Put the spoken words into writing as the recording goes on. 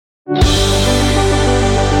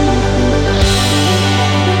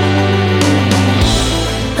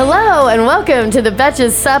Hello and welcome to the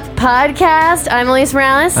Betches Sup podcast. I'm Elise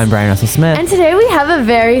Morales. I'm Brian Russell Smith. And today we have a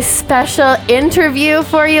very special interview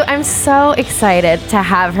for you. I'm so excited to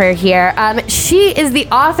have her here. She is the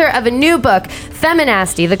author of a new book,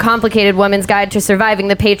 Feminasty, The Complicated Woman's Guide to Surviving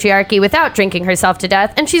the Patriarchy Without Drinking Herself to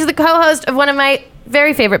Death. And she's the co-host of one of my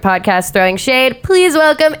very favorite podcasts, Throwing Shade. Please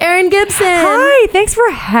welcome Erin Gibson. Hi, thanks for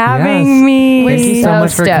having me. We're Thank you so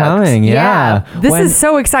much for coming. Yeah. This is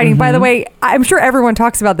so exciting. By the way, I'm sure everyone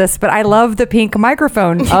talks about this, but I love the pink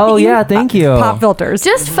microphone. Oh, yeah. Thank you. Pop filters.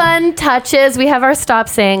 Just fun touches. We have our stop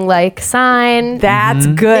saying like sign. That's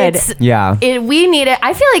good. We need it.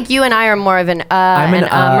 I feel like you and I are more of an I'm an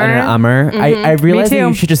ummer. and an ummer. I realize that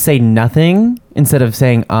you should just say nothing instead of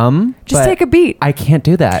saying Just take a beat. I can't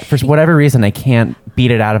do that. For whatever reason, I can't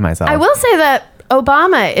beat it out of myself. I will say that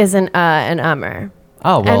Obama is an ummer.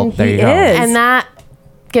 Oh, well, and there you he go. is. And that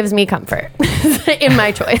gives me comfort in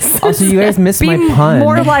my choice. Also, you guys missed my pun.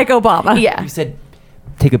 More like Obama. Yeah. You said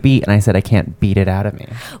take a beat, and I said I can't beat it out of me.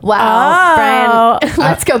 Wow, Brian,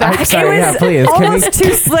 let's go back. I'm sorry, It was please. almost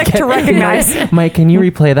too slick to recognize. Mike, can you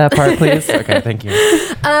replay that part, please? Okay, thank you.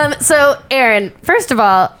 So, Erin, first of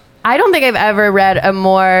all, I don't think I've ever read a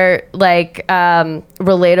more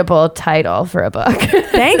relatable title for a book.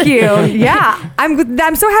 Thank you. Yeah,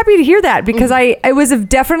 I'm so happy to hear that because it was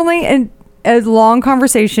definitely a long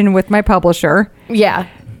conversation with my publisher. Yeah.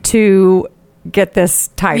 To get this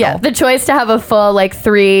title. Yeah, the choice to have a full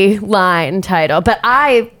 3-line title, but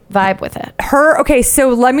I vibe with it. Okay, so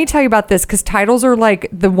let me tell you about this because titles are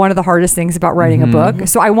one of the hardest things about writing a book.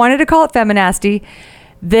 So I wanted to call it Feminasty.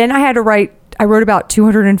 Then I wrote about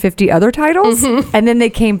 250 other titles, and then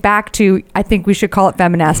they came back to, I think we should call it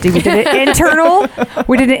Feminasty. We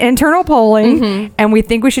did an internal polling, and we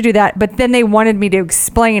think we should do that. But then they wanted me to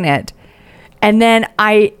explain it. And then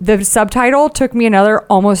the subtitle took me another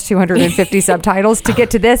almost 250 subtitles to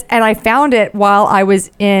get to this. And I found it while I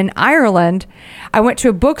was in Ireland. I went to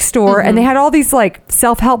a bookstore and they had all these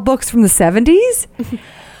self-help books from the 70s.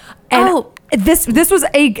 And this was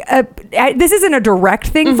this isn't a direct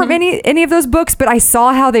thing from any of those books, but I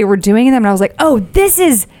saw how they were doing them and I was like, oh, this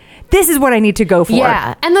is what I need to go for.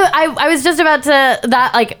 Yeah. And I was just about to,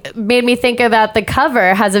 that made me think about the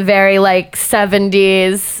cover has a very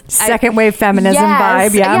 70s second wave feminism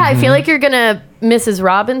vibe. Yeah. Yeah. I feel like you're going to Mrs.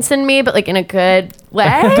 Robinson me, but in a good way.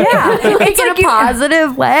 Yeah. It's in a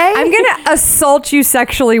positive way. I'm going to assault you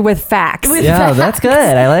sexually with facts. That's good.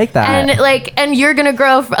 I like that. And you're going to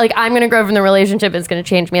grow, I'm going to grow from the relationship. It's going to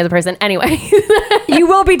change me as a person. Anyway. You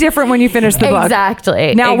will be different when you finish the book.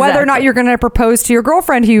 Exactly. Now, whether or not you're going to propose to your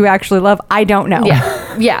girlfriend who you actually love, I don't know.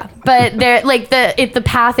 Yeah. Yeah. But the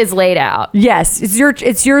path is laid out. Yes.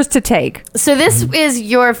 It's yours to take. So this is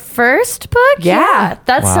your first book? Yeah.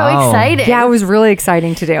 That's so exciting. Yeah, it was really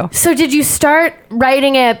exciting to do. So did you start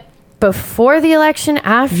writing it before the election,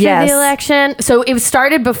 after the election? So it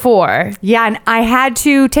started before. Yeah, and I had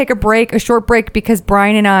to take a short break because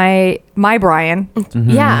Brian, yeah,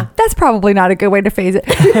 that's probably not a good way to phrase it.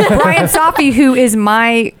 Brian Safi, who is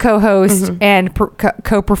my co-host and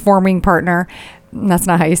co-performing partner, that's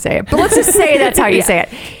not how you say it, but let's just say that's how you say it.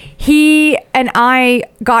 He and I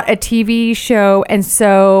got a TV show, and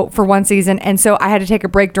so for one season, and so I had to take a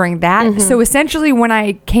break during that. So essentially, when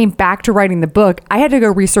I came back to writing the book, I had to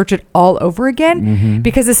go research it all over again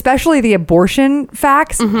because especially the abortion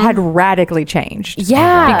facts had radically changed.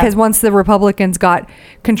 Yeah. Because once the Republicans got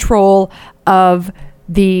control of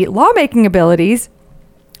the lawmaking abilities,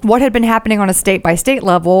 what had been happening on a state by state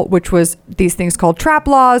level, which was these things called trap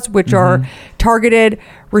laws, which are targeted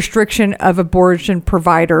restriction of abortion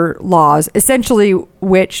provider laws, essentially,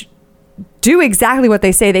 which do exactly what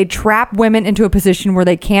they say. They trap women into a position where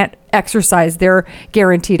they can't exercise their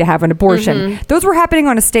guarantee to have an abortion. Those were happening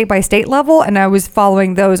on a state by state level, and I was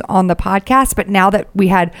following those on the podcast. But now that we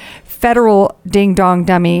had federal ding dong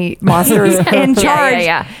dummy monsters in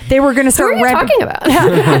charge, they were going to start. Who are you talking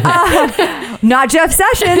about? Not Jeff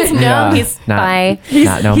Sessions. No, he's my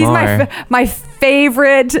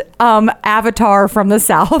favorite avatar from the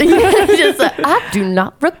South. I do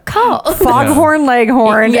not recall. Foghorn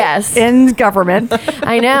Leghorn. Yes. In government.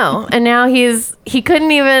 I know. And now he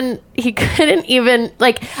couldn't even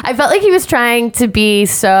I felt like he was trying to be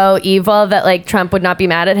so evil that Trump would not be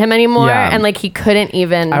mad at him anymore. Yeah. And he couldn't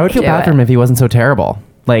even I would feel bad for him if he wasn't so terrible.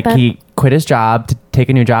 He quit his job to take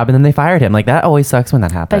a new job, and then they fired him. That always sucks when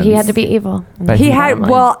that happens. But he had to be evil. But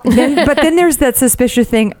then there's that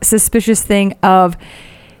suspicious thing of,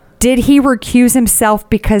 did he recuse himself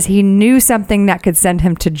because he knew something that could send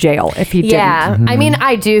him to jail if he didn't? Yeah. I mean,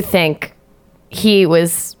 I do think he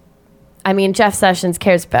was I mean, Jeff Sessions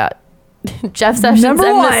cares about Jeff Sessions Number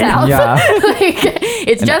and one. the South. Yeah.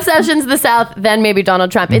 It's Jeff Sessions, the South, then maybe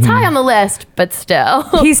Donald Trump. It's high on the list, but still.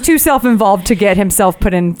 He's too self-involved to get himself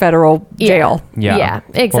put in federal jail. Yeah,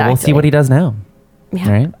 exactly. Well, we'll see what he does now. Yeah.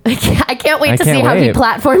 Right? I can't wait I to can't see how he wait.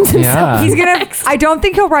 platforms himself. Yeah. He's gonna. I don't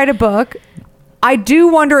think he'll write a book. I do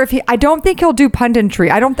wonder if he. I don't think he'll do punditry.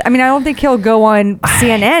 I don't think he'll go on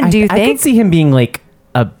CNN. Do you I think? could see him being like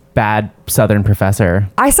a bad Southern professor.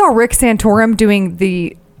 I saw Rick Santorum doing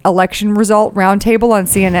the election result roundtable on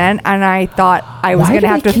CNN, and I thought I was Why going to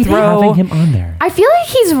do have they to keep throw having him on there. I feel like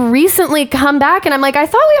he's recently come back, and I'm like, I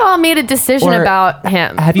thought we all made a decision Or about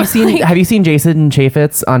him. Have you seen Like, Have you seen Jason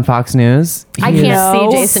Chaffetz on Fox News? I He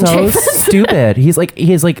can't is see Jason so Chaffetz. stupid. He's like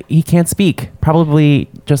he can't speak. Probably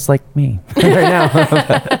just like me right now.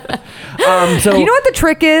 So You know what the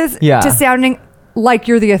trick is Yeah. to sounding like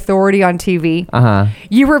you're the authority on TV? Uh-huh.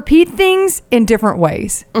 You repeat things in different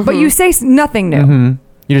ways, but you say nothing new. Mm-hmm.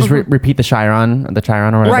 You just repeat the Chiron or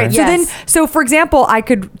whatever. Right. Yes. So for example, I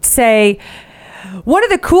could say one of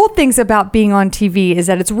the cool things about being on TV is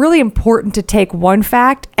that it's really important to take one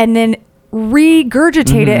fact and then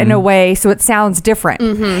regurgitate it in a way so it sounds different.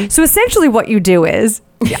 So essentially what you do is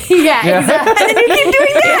yeah, exactly. and then you keep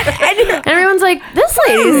doing that. And everyone's like, this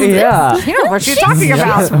lady's Yeah. You know what you're talking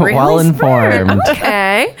about. really Well informed.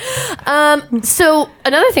 Okay. So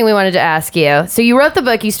another thing we wanted to ask you. So you wrote the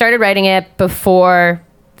book. You started writing it before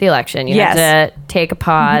the election. You Yes. had to take a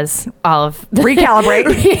pause. All of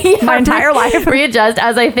Recalibrate my entire life. Readjust,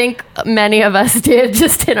 as I think many of us did,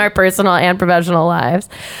 just in our personal and professional lives.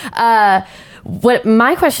 What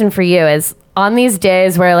my question for you is, on these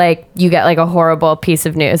days where like you get like a horrible piece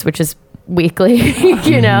of news, which is weekly,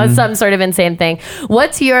 you know, some sort of insane thing.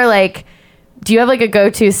 What's your like? Do you have like a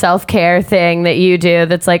go-to self-care thing that you do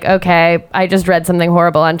that's like, okay, I just read something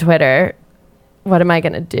horrible on Twitter. What am I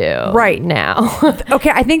going to do Right now? Okay,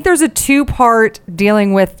 I think there's a two-part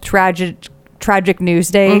dealing with tragic news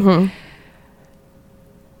day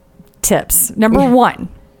tips. Number one,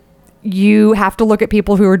 you have to look at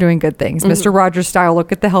people who are doing good things. Mr. Rogers style,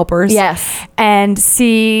 look at the helpers. Yes. And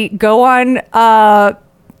go on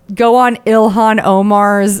Ilhan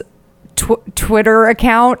Omar's Twitter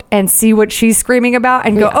account and see what she's screaming about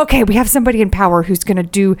and go, okay, we have somebody in power who's going to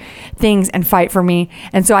do things and fight for me.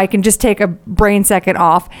 And so I can just take a brain second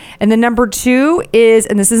off. And then number two is,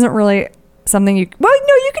 and this isn't really something you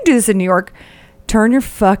can do this in New York. Turn your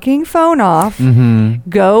fucking phone off.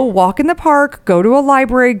 Go walk in the park. Go to a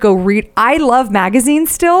library. Go read. I love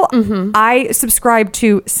magazines still. I subscribe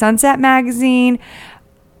to Sunset Magazine,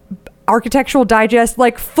 Architectural Digest,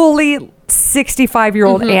 like fully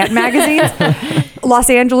 65-year-old aunt magazines, Los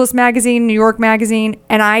Angeles Magazine, New York Magazine,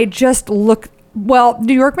 and I just look. Well,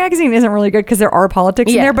 New York Magazine isn't really good because there are politics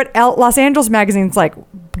in there, but Los Angeles Magazine's like,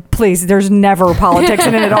 please, there's never politics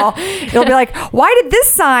in it at all. It'll be like, why did this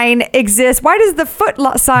sign exist? Why does the foot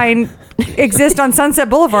sign exist on Sunset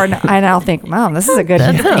Boulevard? And I'll think, wow, this is a good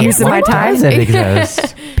use of my time. Does it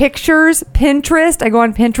exist? Pictures, Pinterest. I go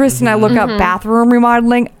on Pinterest and I look up bathroom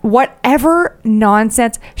remodeling, whatever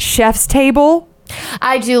nonsense. Chef's Table.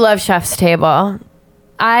 I do love Chef's Table.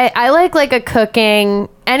 I like a cooking,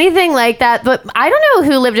 anything like that. But I don't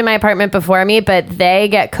know who lived in my apartment before me, but they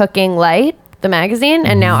get Cooking Light, the magazine,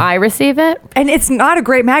 and now I receive it. And it's not a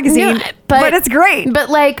great magazine, No, but it's great.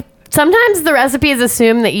 But like, sometimes the recipes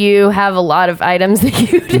assume that you have a lot of items that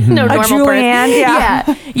you didn't know normal julienne,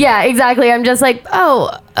 person. Yeah, exactly. I'm just like,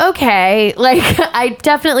 oh, okay. Like, I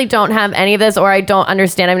definitely don't have any of this, or I don't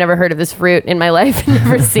understand. I've never heard of this fruit in my life,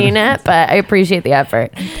 never seen it, but I appreciate the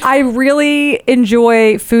effort. I really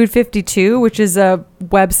enjoy Food 52, which is a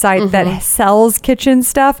website that sells kitchen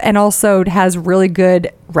stuff and also has really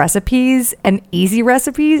good recipes and easy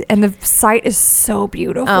recipes, and the site is so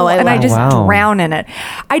beautiful. And I just drown in it.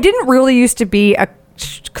 I didn't really used to be a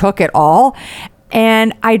cook at all,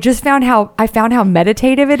 and I just found how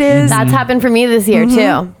meditative it is. That's happened for me this year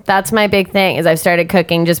too. That's my big thing, is I've started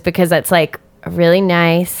cooking just because it's like really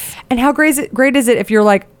nice. And how great is it if you're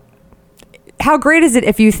like, how great is it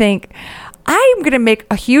if you think, I'm going to make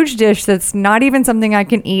a huge dish that's not even something I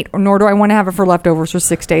can eat, nor do I want to have it for leftovers for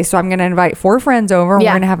 6 days. So I'm going to invite 4 friends over. We're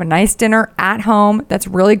going to have a nice dinner at home that's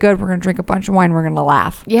really good. We're going to drink a bunch of wine. We're going to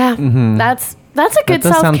laugh. Yeah, that's a good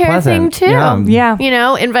does sound self-care thing pleasant. too. Yeah. You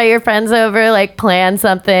know, invite your friends over, like plan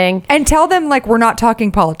something. And tell them, like, we're not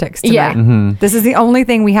talking politics tonight. Yeah. This is the only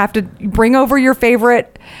thing. We have to bring over your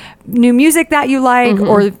favorite new music that you like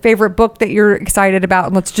or the favorite book that you're excited about.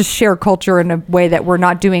 And let's just share culture in a way that we're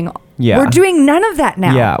not doing. Yeah. We're doing none of that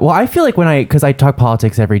now. Yeah. Well, I feel like because I talk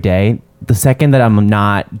politics every day, the second that I'm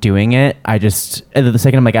not doing it, the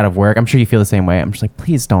second I'm like out of work, I'm sure you feel the same way. I'm just like,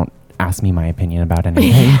 please don't. ask me my opinion about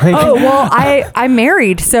anything. Like, Oh, well, I'm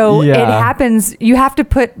married, so it happens. You have to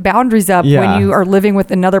put boundaries up when you are living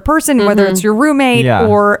with another person, whether it's your roommate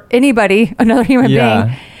or anybody, another human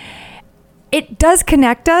being. It does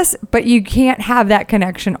connect us, but you can't have that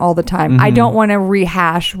connection all the time. I don't want to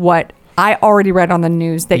rehash what I already read on the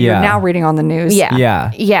news that you're now reading on the news.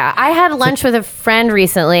 Yeah. I had lunch with a friend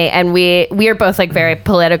recently, and we are both like very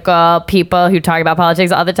political people who talk about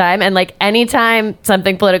politics all the time. And like anytime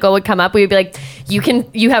something political would come up, we would be like,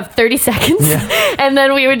 you have 30 seconds. And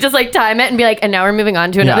then we would just like time it and be like, and now we're moving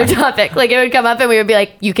on to another topic. Like it would come up and we would be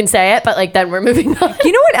like, you can say it, but like then we're moving on.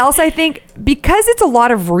 You know what else I think? Because it's a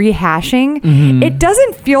lot of rehashing, it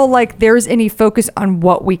doesn't feel like there's any focus on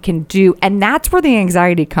what we can do. And that's where the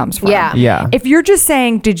anxiety comes from. Yeah. If you're just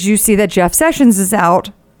saying, did you see that Jeff Sessions is out?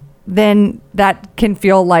 Then that can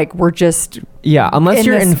feel like we're just unless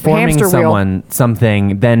you're this informing hamster wheel. someone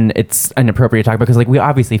something, then it's inappropriate to talk about, because like we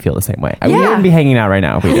obviously feel the same way. We wouldn't be hanging out right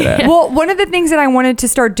now if we did it. Well, one of the things that I wanted to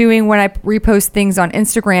start doing when I repost things on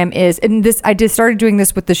Instagram is, and this I started doing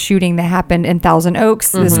this with the shooting that happened in Thousand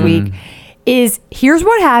Oaks this week, is here's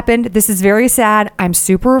what happened. This is very sad. I'm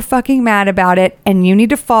super fucking mad about it. And you need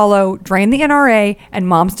to follow Drain the NRA and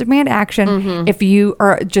Moms Demand Action if you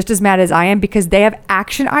are just as mad as I am, because they have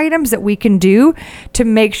action items that we can do to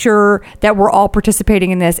make sure that we're all participating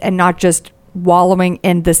in this and not just wallowing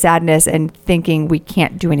in the sadness and thinking we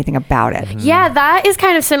can't do anything about it. Yeah, that is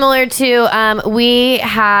kind of similar to we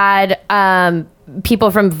had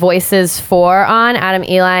people from Voices 4 on, Adam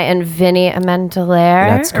Eli and Vinny Amendoler.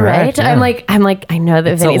 That's correct. Right? Yeah. I'm like, I know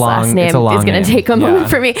that Vinny's last name is going to take a moment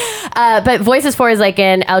for me. But Voices 4 is like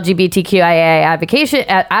an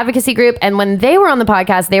LGBTQIA advocacy group. And when they were on the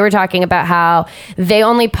podcast, they were talking about how they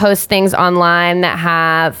only post things online that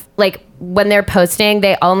have like, when they're posting,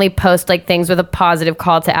 they only post like things with a positive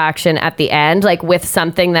call to action at the end, like with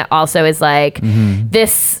something that also is like,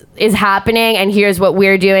 this is happening and here's what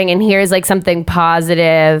we're doing and here's like something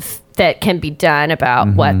positive that can be done about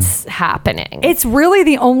what's happening. It's really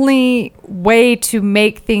the only way to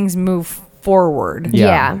make things move forward.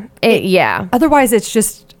 Otherwise, it's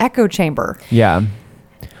just echo chamber. Yeah.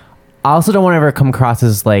 I also don't want to ever come across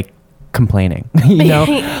as like complaining, you know,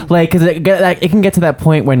 like, because it can get to that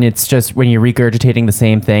point when it's just when you're regurgitating the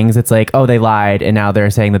same things. It's like, oh, they lied and now they're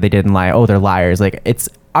saying that they didn't lie. Oh, they're liars. Like, it's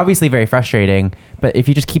obviously very frustrating, but if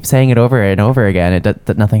you just keep saying it over and over again,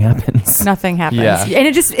 nothing happens. Nothing happens. And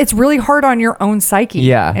it's really hard on your own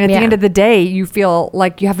psyche. And at the end of the day, you feel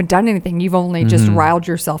like you haven't done anything. You've only just riled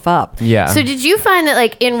yourself up. So did you find that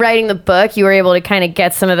like in writing the book, you were able to kind of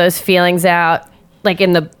get some of those feelings out like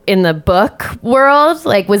in the book world?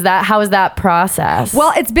 Like, how was that process?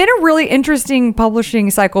 Well, it's been a really interesting publishing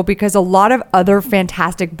cycle because a lot of other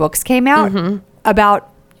fantastic books came out about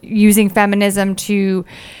using feminism to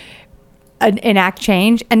enact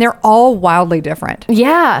change, and they're all wildly different.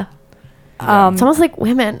 It's almost like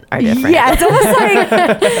women are different. Yeah, it's almost like,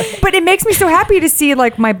 but it makes me so happy to see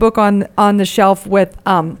like my book on the shelf with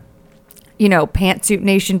Pantsuit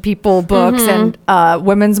Nation people books and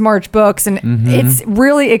Women's March books, and it's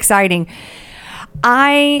really exciting.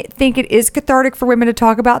 I think it is cathartic for women to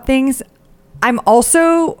talk about things. I'm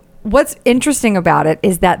also, what's interesting about it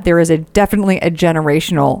is that there is definitely a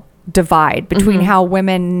generational divide between how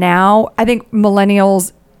women now, I think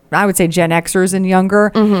millennials, I would say Gen Xers and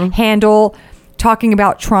younger, handle talking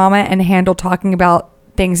about trauma and handle talking about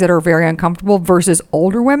things that are very uncomfortable versus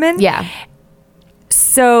older women.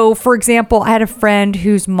 So, for example, I had a friend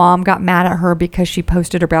whose mom got mad at her because she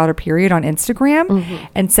posted about her period on Instagram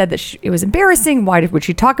and said that it was embarrassing. Why would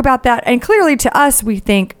she talk about that? And clearly to us, we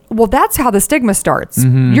think, well, that's how the stigma starts.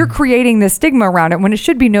 You're creating this stigma around it when it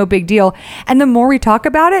should be no big deal. And the more we talk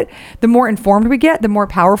about it, the more informed we get, the more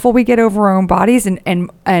powerful we get over our own bodies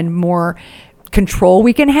and more control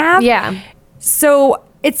we can have. So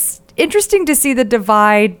it's interesting to see the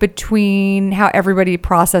divide between how everybody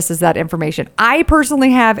processes that information. I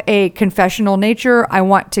personally have a confessional nature. I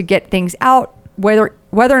want to get things out, whether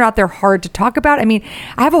or not they're hard to talk about. I mean,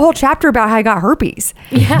 I have a whole chapter about how I got herpes.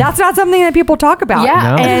 That's not something that people talk about.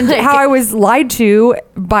 And how I was lied to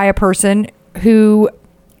by a person who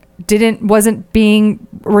wasn't being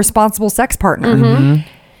a responsible sex partner.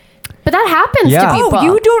 But that happens to people. Oh,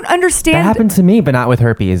 you don't understand. That happened to me, but not with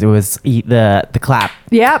herpes. It was the clap.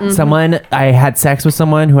 I had sex with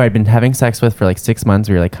someone who I'd been having sex with for like 6 months.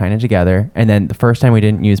 We were like kind of together. And then the first time we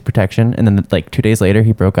didn't use protection. And then like 2 days later,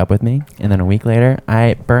 he broke up with me. And then a week later,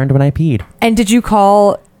 I burned when I peed. And did you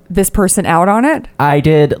call this person out on it? I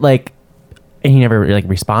did, and he never like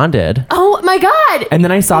responded. Oh my God. And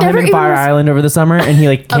then I saw him in Fire Island over the summer, and he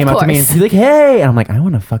like came up to me and he's like, hey. And I'm like, I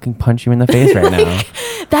want to fucking punch you in the face right now.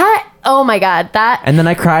 Oh my God, that. And then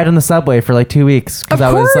I cried on the subway for like 2 weeks because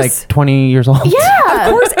I was like 20 years old. Yeah,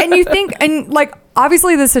 Of course. And you think, and like,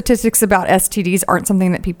 obviously the statistics about STDs aren't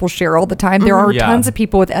something that people share all the time. There are tons of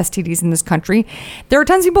people with STDs in this country. There are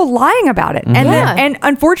tons of people lying about it. And and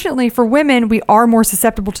unfortunately for women, we are more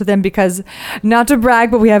susceptible to them because, not to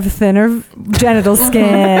brag, but we have thinner genital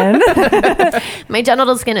skin. My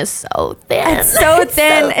genital skin is so thin. It's so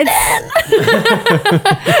thin.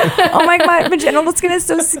 Oh my God, my genital skin is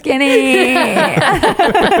so skinny.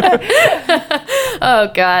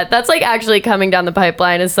 Oh God, that's like actually coming down the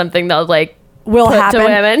pipeline is something they'll like will put happen to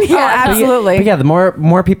women. Oh, absolutely. But yeah, the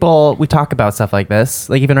more people we talk about stuff like this,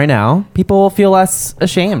 like even right now, people will feel less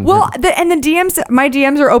ashamed. Well, the DMs, my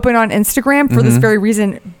DMs are open on Instagram for this very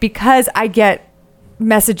reason, because I get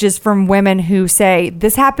messages from women who say,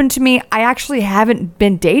 this happened to me. I actually haven't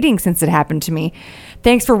been dating since it happened to me.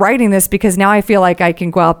 Thanks for writing this, because now I feel like I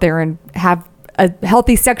can go out there and have a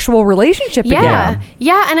healthy sexual relationship again.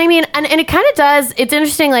 Yeah. And I mean, and it kind of does. It's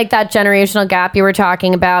interesting, like that generational gap you were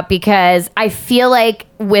talking about, because I feel like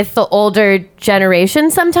with the older generation,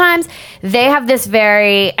 sometimes they have this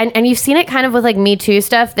very, and you've seen it kind of with like Me Too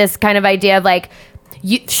stuff, this kind of idea of like,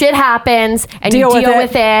 shit happens and you deal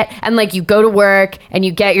with it, and like you go to work and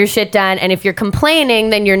you get your shit done. And if you're complaining,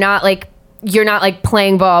 then you're not like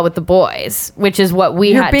playing ball with the boys, which is what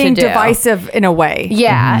you're had to do. You're being divisive in a way.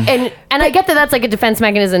 Yeah. And I get that that's like a defense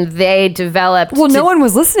mechanism they developed. Well, no one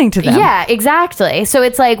was listening to them. Yeah, exactly. So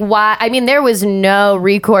it's like, why? I mean, there was no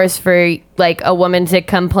recourse for like a woman to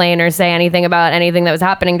complain or say anything about anything that was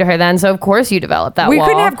happening to her then. So of course you developed that We wall.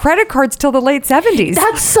 couldn't have credit cards till the late 70s.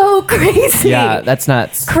 That's so crazy. Yeah, that's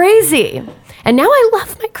nuts. Crazy. And now I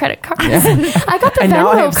love my credit cards. I got the And now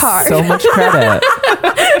I Venmo have card. so much credit.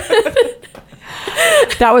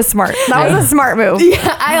 That was smart. That was a smart move.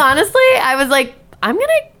 Yeah, I was like, I'm going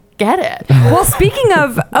to get it. Well, speaking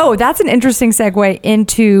of, that's an interesting segue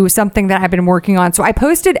into something that I've been working on. So I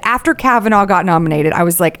posted after Kavanaugh got nominated. I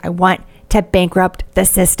was like, I want to bankrupt the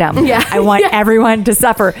system. Yeah. I want everyone to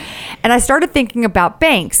suffer. And I started thinking about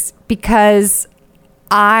banks, because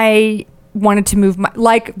I wanted to move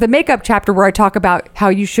like the makeup chapter where I talk about how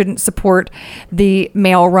you shouldn't support the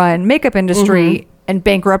male run makeup industry and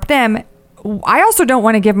bankrupt them. I also don't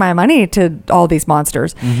want to give my money to all these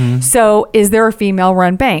monsters. So is there a female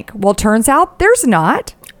run bank? Well, turns out there's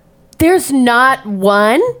not. There's not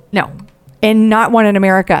one? No. And not one in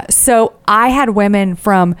America. So I had women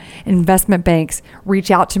from investment banks reach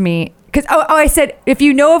out to me because, I said, if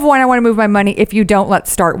you know of one, I want to move my money. If you don't,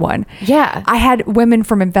 let's start one. Yeah. I had women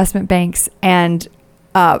from investment banks and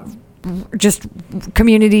just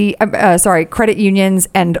credit unions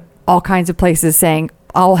and all kinds of places saying,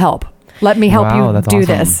 I'll help. Let me help you that's do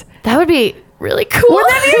awesome. this. That would be really cool. Wouldn't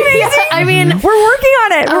that be amazing? Yeah, I mean, we're working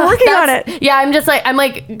on it. We're working on it. Yeah, I'm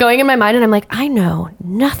like going in my mind and I'm like, I know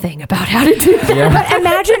nothing about how to do that. Yeah. But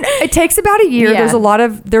imagine it takes about a year. Yeah. There's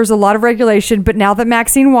a lot of regulation, but now that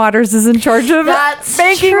Maxine Waters is in charge of That's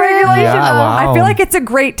banking true. regulation, Yeah, wow. I feel like it's a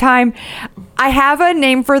great time. I have a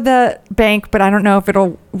name for the bank, but I don't know if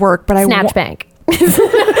it'll work. But Snatch Bank.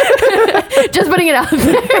 Just putting it out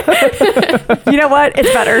there. You know what?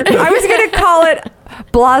 It's better. I was going to call it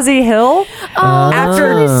Blasey Hill after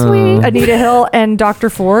really sweet. Anita Hill and Dr.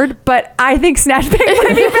 Ford, but I think Snatch Bank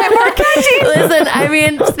might be a bit more catchy. Listen, I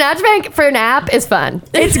mean, Snatch Bank for an app is fun.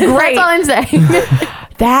 It's great. That's all I'm saying.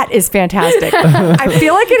 That is fantastic. I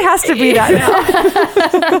feel like it has to be that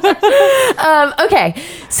now. Okay,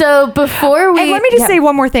 so before we... And let me just say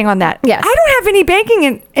one more thing on that. Yes. I don't have any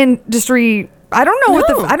banking industry. I don't know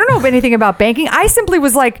I don't know anything about banking. I simply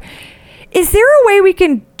was like, is there a way we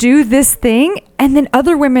can do this thing? And then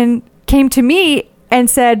other women came to me and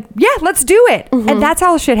said, yeah, let's do it. And that's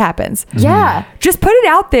how shit happens. Yeah. Just put it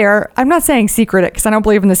out there. I'm not saying secret it because I don't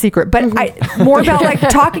believe in the secret, but more about like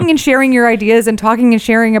talking and sharing your ideas and talking and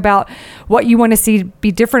sharing about what you want to see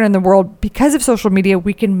be different in the world. Because of social media,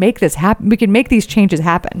 we can make this happen. We can make these changes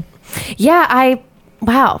happen. Yeah, I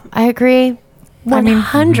agree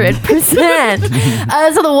 100%.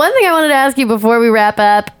 So the one thing I wanted to ask you before we wrap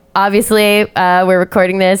up, obviously, we're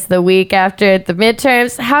recording this the week after the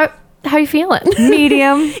midterms. How are you feeling?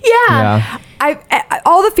 Medium. Yeah. I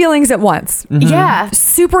all the feelings at once. Yeah.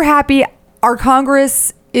 Super happy. Our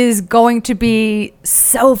Congress is going to be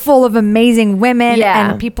so full of amazing women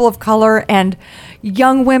and people of color and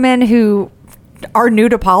young women who are new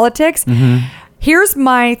to politics. Here's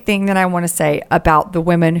my thing that I want to say about the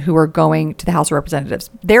women who are going to the House of Representatives.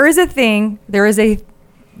 There is a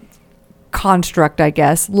construct, I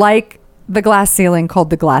guess, like the glass ceiling called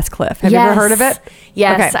the glass cliff. Have you ever heard of it?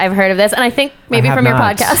 Yes, Okay. I've heard of this. And I think maybe I have from your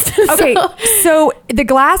not. podcast. Okay, so the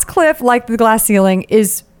glass cliff, like the glass ceiling,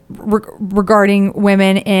 is regarding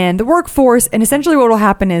women in the workforce. And essentially what will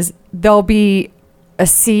happen is there'll be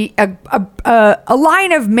a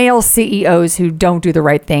line of male CEOs who don't do the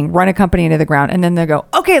right thing, run a company into the ground, and then they'll go,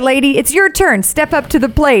 okay, lady, it's your turn. Step up to the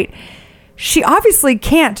plate. She obviously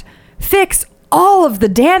can't fix all of the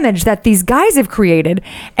damage that these guys have created.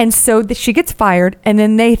 And so she gets fired, and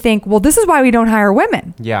then they think, well, this is why we don't hire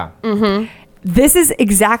women. Yeah. Mm-hmm. This is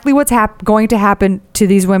exactly what's going to happen to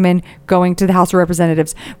these women going to the House of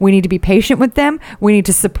Representatives. We need to be patient with them. We need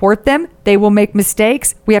to support them. They will make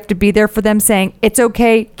mistakes. We have to be there for them, saying, it's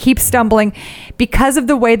okay, keep stumbling. Because of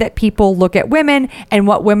the way that people look at women and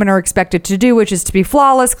what women are expected to do, which is to be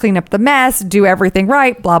flawless, clean up the mess, do everything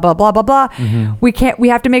right, blah, blah, blah, blah, blah. Mm-hmm. We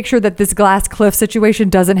have to make sure that this glass cliff situation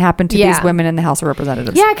doesn't happen to these women in the House of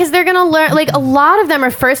Representatives. Yeah, because they're going to learn, like, a lot of them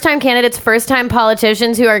are first-time candidates, first-time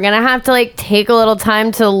politicians who are going to have to, like, take a little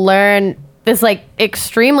time to learn this, like,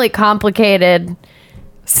 extremely complicated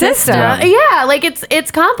system. Yeah, like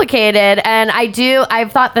it's complicated. And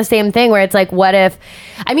I've thought the same thing where it's like, what if,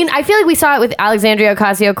 I mean, I feel like we saw it with Alexandria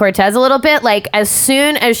Ocasio-Cortez a little bit. Like, as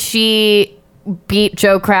soon as she beat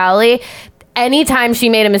Joe Crowley, anytime she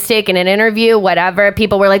made a mistake in an interview, whatever,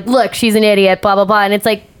 people were like, look, she's an idiot, blah, blah, blah. And it's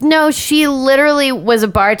like, no, she literally was a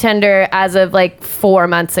bartender as of like 4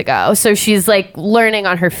 months ago. So she's like learning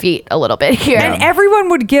on her feet a little bit here. And everyone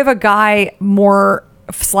would give a guy more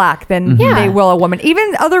slack than they will a woman.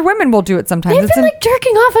 Even other women will do it sometimes. They've been like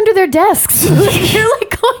jerking off under their desks. You're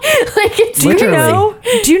like, it's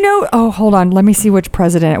do you know, oh, hold on. Let me see which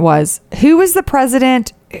president it was. Who was the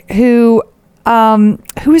president who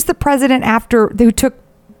is the president who took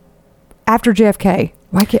after JFK?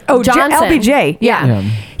 Johnson. LBJ. Yeah.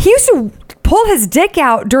 He used to pull his dick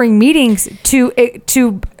out during meetings to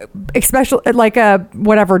exert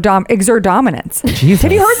dominance. Jesus.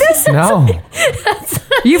 Have you heard this? No.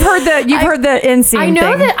 You've heard the inseam thing. I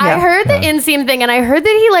know that I heard the inseam thing, and I heard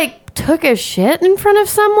that he like took a shit in front of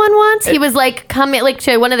someone once. He was like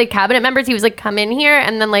to one of the cabinet members. He was like, come in here,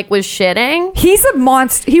 and then like was shitting. He's a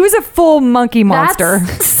monster. He was a full monkey monster.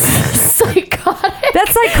 That's psychotic.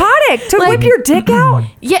 That's psychotic to whip your dick out.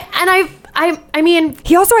 Yeah, and I mean,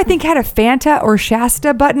 he also, I think, had a Fanta or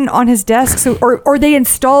Shasta button on his desk, so or they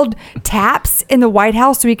installed taps in the White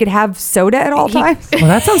House so he could have soda at all times. Well,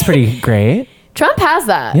 that sounds pretty great. Trump has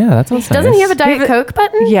that. Yeah, that sounds nice. Doesn't he have a Diet Coke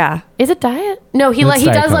button? Yeah. Is it Diet? No, he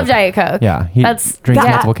does love Diet Coke. Yeah, he drinks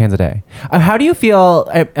multiple cans a day. How do you feel?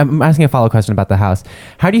 I'm asking a follow-up question about the House.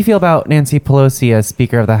 How do you feel about Nancy Pelosi as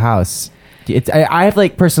Speaker of the House? I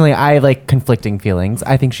have personally conflicting feelings.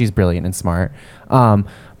 I think she's brilliant and smart.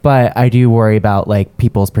 But I do worry about like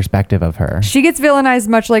people's perspective of her. She gets villainized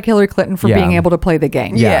much like Hillary Clinton for being able to play the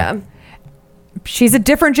game. Yeah. She's a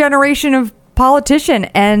different generation of politician,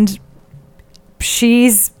 and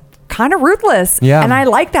she's kind of ruthless. Yeah. And I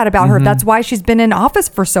like that about her. That's why she's been in office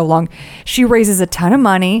for so long. She raises a ton of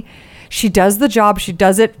money. She does the job. She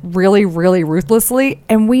does it really, really ruthlessly.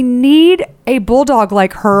 And we need a bulldog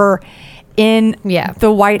like her in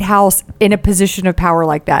the White House in a position of power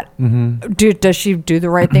like that. Does she do the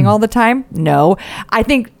right thing all the time? No. I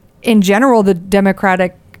think in general, the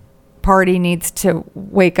Democratic Party needs to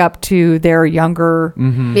wake up to their younger,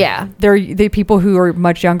 the people who are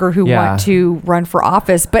much younger who want to run for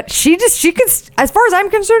office. But she could, as far as I'm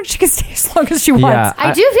concerned, she can stay as long as she wants.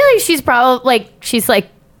 I do feel like she's probably she's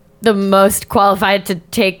the most qualified to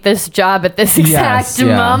take this job at this exact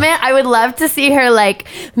moment. I would love to see her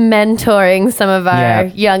mentoring some of our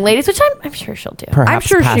young ladies, which I'm sure she'll do. Perhaps I'm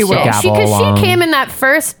sure she will. Because she came in that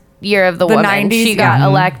first year of the woman. 90s, she got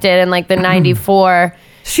elected in the 94.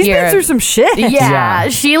 She's been through some shit. Yeah,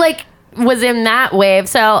 she was in that wave.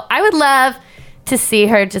 So I would love to see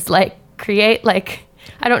her just create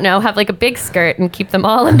I don't know, have a big skirt and keep them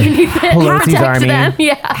all underneath it. Pelosi's army. Them.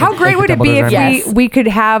 Yeah. How great would it be if we could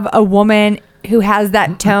have a woman who has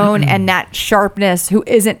that tone and that sharpness, who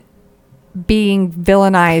isn't being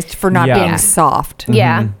villainized for not being soft?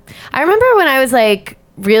 Yeah. I remember when I was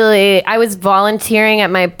I was volunteering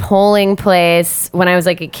at my polling place when I was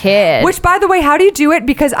a kid. Which, by the way, how do you do it?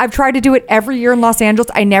 Because I've tried to do it every year in Los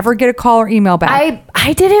Angeles. I never get a call or email back.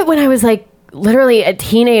 I did it when I was literally a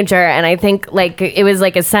teenager, and I think it was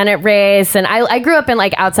a Senate race, and I grew up in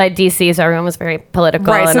outside DC, so everyone was very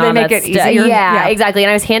political, right? And so they make it easier. Yeah, exactly. And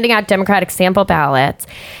I was handing out Democratic sample ballots,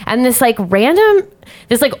 and this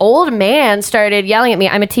old man started yelling at me.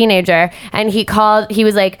 I'm a teenager, and he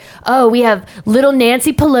was like, "Oh, we have little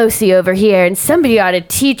Nancy Pelosi over here, and somebody ought to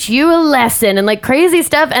teach you a lesson," and crazy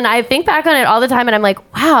stuff. And I think back on it all the time, and I'm like,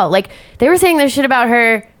 wow, they were saying this shit about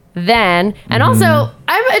her then. And also,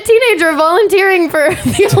 I'm a teenager volunteering for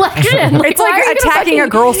the election. It's like attacking a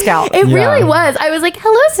Girl Scout. It really was. I was like,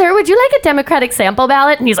 hello, sir, would you like a Democratic sample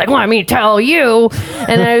ballot? And he's like, let me tell you.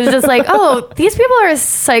 And I was just like, oh, these people are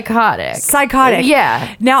psychotic. Psychotic.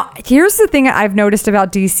 Yeah. Now, here's the thing I've noticed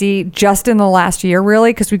about DC just in the last year,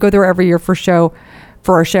 really, because we go there every year for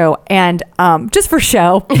our show, and just for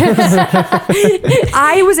show.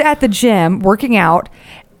 I was at the gym working out.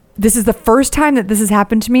 This is the first time that this has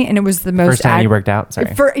happened to me, and it was the most... First time you worked out?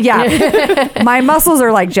 Sorry. My muscles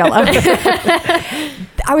are like Jell-O.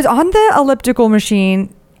 I was on the elliptical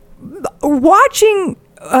machine listening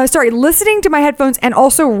to my headphones and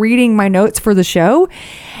also reading my notes for the show.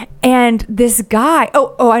 And this guy...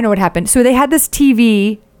 Oh, I know what happened. So they had this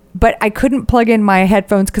TV... but I couldn't plug in my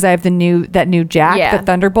headphones because I have that new jack, the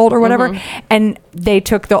Thunderbolt or whatever. And they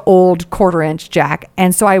took the old 1/4-inch jack.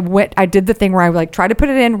 And so I did the thing where I like tried to put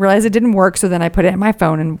it in, realized it didn't work. So then I put it in my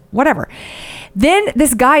phone and whatever. Then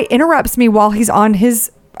this guy interrupts me while he's on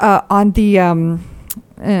his, you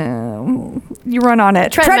run on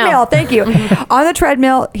it. Treadmill. Thank you. On the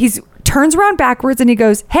treadmill, turns around backwards and he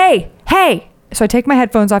goes, hey. So I take my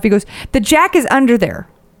headphones off. He goes, the jack is under there.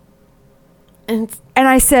 And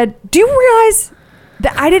I said, do you realize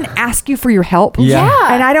that I didn't ask you for your help?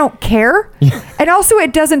 Yeah. And I don't care. And also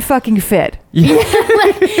it doesn't fucking fit.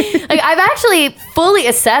 Like I've actually fully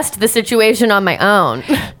assessed the situation on my own.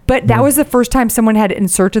 But that was the first time someone had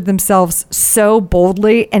inserted themselves so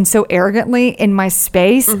boldly and so arrogantly in my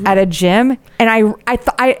space at a gym. And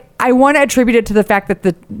I want to attribute it to the fact that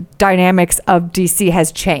the dynamics of DC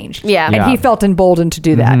has changed. Yeah. And he felt emboldened to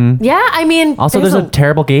do that. Yeah, I mean... Also, there's a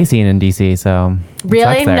terrible gay scene in DC, so...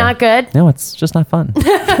 Really? Not good? No, it's just not fun.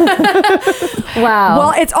 Wow.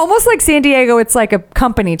 Well, it's almost like San Diego. It's like a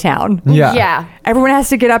company town. Yeah. Everyone has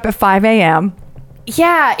to get up at 5 a.m.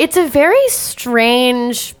 Yeah, it's a very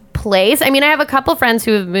strange place. I mean, I have a couple friends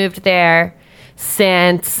who have moved there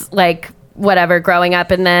since, like... whatever, growing up,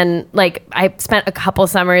 and then like I spent a couple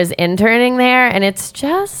summers interning there, and it's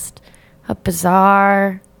just a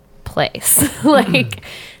bizarre place. Like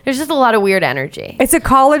there's just a lot of weird energy. It's a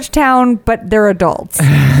college town, but they're adults.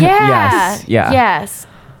 Yeah. Yes.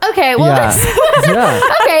 Okay, well,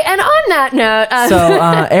 okay, and on that note... So,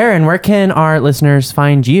 Erin, where can our listeners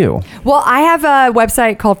find you? Well, I have a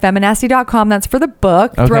website called Feminasty.com. That's for the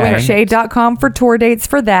book. Okay. ThrowingShade.com for tour dates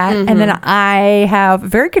for that. And then I have a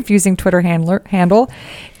very confusing Twitter handle.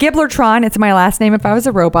 Gibblertron, it's my last name if I was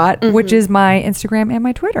a robot, which is my Instagram and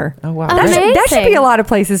my Twitter. Oh, wow. That should be a lot of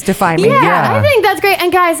places to find me. Yeah, I think that's great.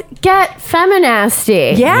 And guys, get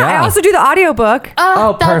Feminasty. Yeah, I also do the audiobook.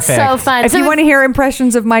 Oh, that's perfect. so fun. If you want to hear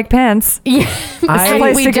impressions of Mike Pence, it's the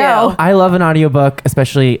place to go. I love an audiobook,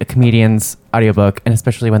 especially a comedian's audiobook, and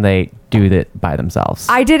especially when they do it by themselves.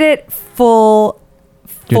 I did it full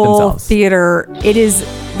theater.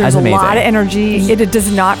 There's a lot of energy. It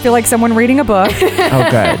does not feel like someone reading a book. Oh,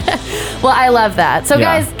 good. Well, I love that. So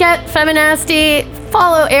guys, get Feminasty,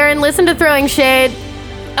 follow Erin, listen to Throwing Shade.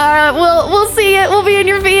 We'll see it. We'll be in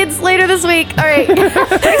your feeds later this week. All right. Thanks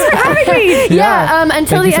for having me.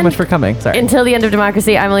 Thank you so much for coming. Sorry. Until the end of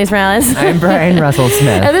democracy, I'm Elise Morales. I'm Brian Russell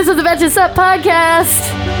Smith. And this is the Betches Sup podcast.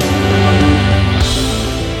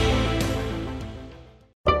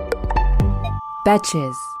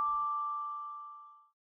 Betches.